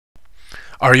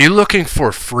Are you looking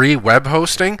for free web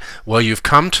hosting? Well, you've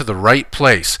come to the right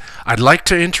place. I'd like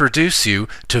to introduce you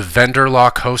to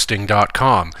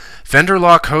VendorLockHosting.com.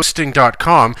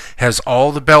 VendorLockHosting.com has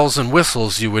all the bells and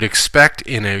whistles you would expect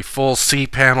in a full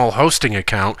cPanel hosting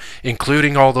account,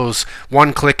 including all those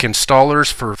one-click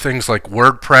installers for things like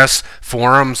WordPress,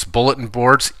 forums, bulletin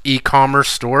boards, e-commerce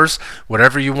stores,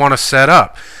 whatever you want to set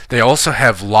up. They also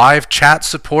have live chat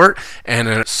support and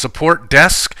a support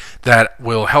desk that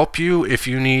will help you if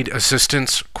you need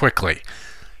assistance quickly.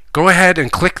 Go ahead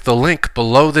and click the link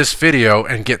below this video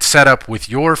and get set up with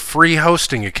your free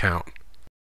hosting account.